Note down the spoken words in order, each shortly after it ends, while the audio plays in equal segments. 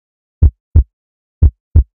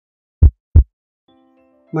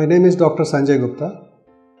My name is Dr. Sanjay Gupta.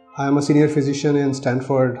 I am a senior physician in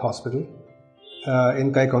Stanford Hospital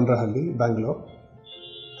in Kaikondrahalli, Bangalore.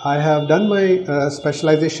 I have done my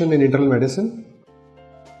specialization in internal medicine.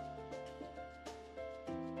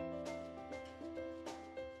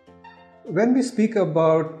 When we speak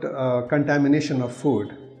about contamination of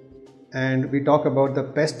food and we talk about the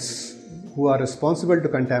pests who are responsible to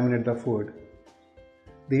contaminate the food,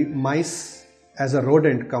 the mice as a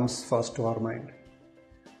rodent comes first to our mind.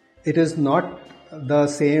 It is not the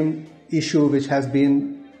same issue which has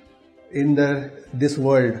been in this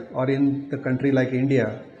world or in the country like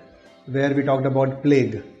India, where we talked about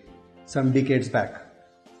plague some decades back.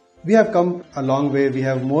 We have come a long way. We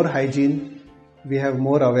have more hygiene, we have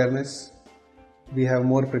more awareness, we have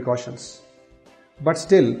more precautions. But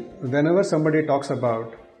still, whenever somebody talks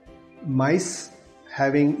about mice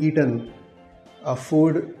having eaten a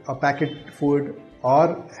packet food,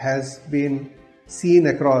 or has been seen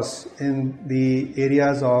across in the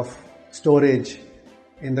areas of storage,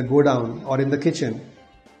 in the godown or in the kitchen,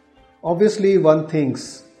 obviously one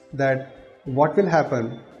thinks that what will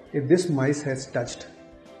happen if this mice has touched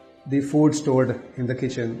the food stored in the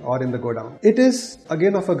kitchen or in the godown. It is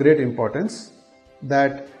again of a great importance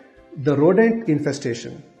that the rodent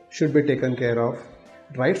infestation should be taken care of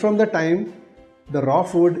right from the time the raw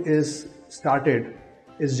food is started,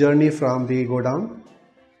 its journey from the godown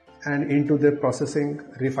and into the processing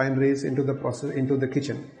refineries, into the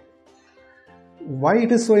kitchen. Why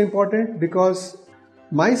it is so important? Because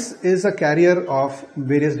mice is a carrier of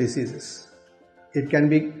various diseases. It can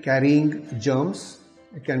be carrying germs,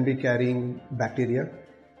 it can be carrying bacteria,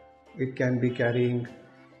 it can be carrying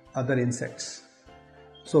other insects.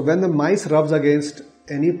 So when the mice rubs against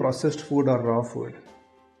any processed food or raw food,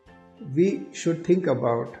 we should think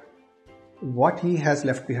about what he has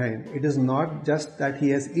left behind. It is not just that he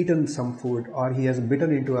has eaten some food or he has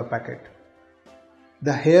bitten into a packet.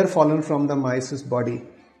 The hair fallen from the mice's body,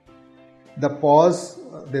 the paws,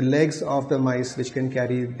 the legs of the mice which can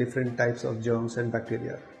carry different types of germs and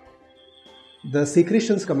bacteria, the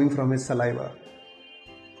secretions coming from his saliva,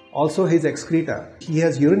 also his excreta, he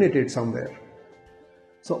has urinated somewhere.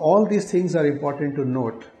 So all these things are important to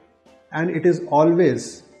note, and it is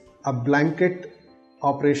always a blanket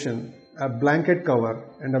operation, a blanket cover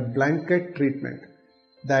and a blanket treatment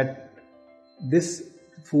that this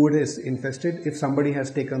food is infested. If somebody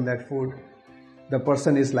has taken that food, the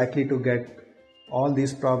person is likely to get all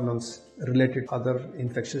these problems related to other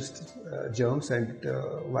infectious germs and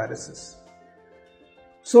viruses.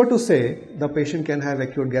 So to say, the patient can have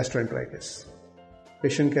acute gastroenteritis,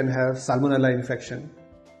 patient can have Salmonella infection,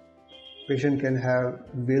 patient can have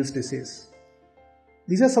Weil's disease.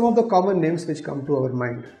 These are some of the common names which come to our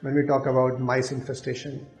mind when we talk about mice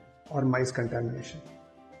infestation or mice contamination.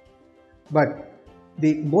 But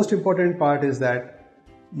the most important part is that,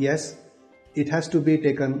 yes, it has to be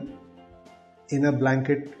taken in a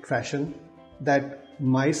blanket fashion, that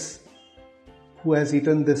mice who has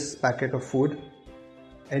eaten this packet of food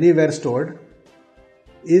anywhere stored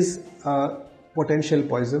is a potential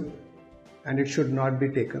poison, and it should not be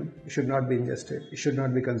taken, it should not be ingested, it should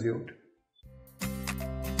not be consumed.